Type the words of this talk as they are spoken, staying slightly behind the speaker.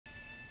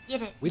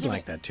Get it. We'd get like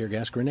it. that tear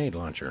gas grenade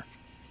launcher.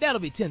 That'll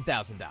be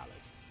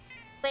 $10,000.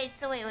 Wait,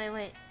 so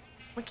wait.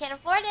 We can't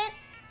afford it,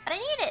 but I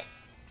need it.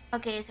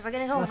 Okay, so we're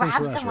gonna go Nothing rob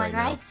for us someone, right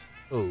now. right?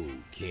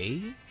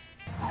 Okay.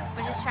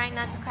 We're just trying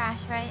not to crash,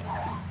 right?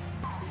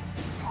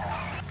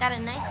 It's got a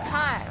nice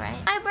car, right?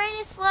 My brain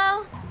is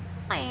slow.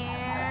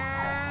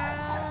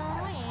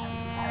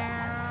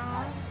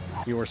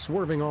 You were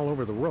swerving all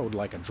over the road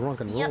like a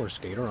drunken Yep. roller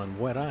skater on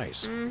wet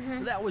ice.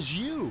 That was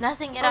you.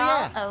 Nothing at Oh, all.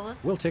 yeah. Oh,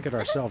 whoops. We'll ticket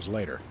ourselves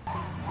later.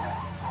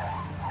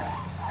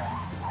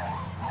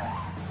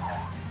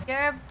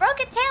 Your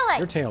broken taillight.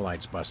 Your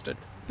taillight's busted.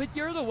 But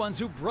you're the ones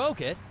who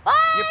broke it. What?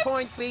 Your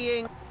point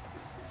being...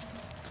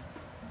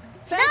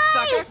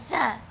 Thanks, sucker.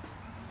 Nice.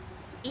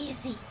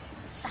 Easy,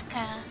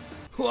 sucker.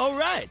 All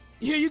right,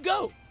 here you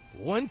go.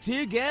 One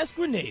tear gas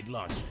grenade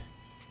launcher.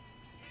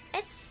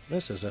 It's.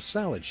 This is a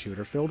salad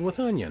shooter filled with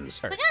onions.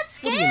 We got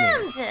do you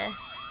mean? scammed.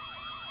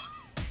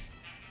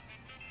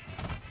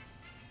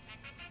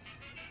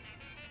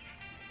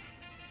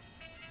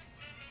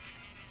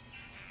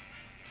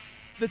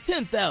 The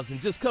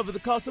 $10,000 just covered the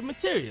cost of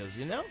materials,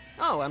 you know?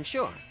 Oh, I'm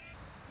sure.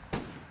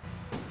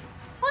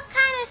 What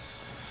kind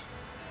of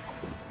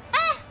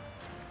Ah!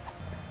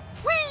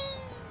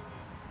 Whee!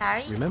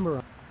 Sorry.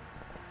 Remember,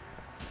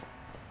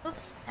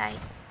 Oops, sorry.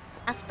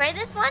 I'll spray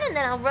this one and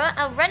then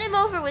I'll run him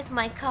over with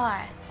my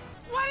car.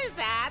 What is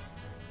that?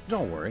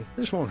 don't worry,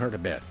 this won't hurt a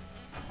bit.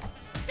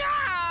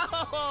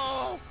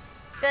 No!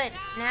 Good.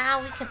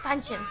 Now we can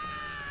punch him.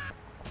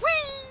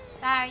 Whee!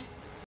 Sorry.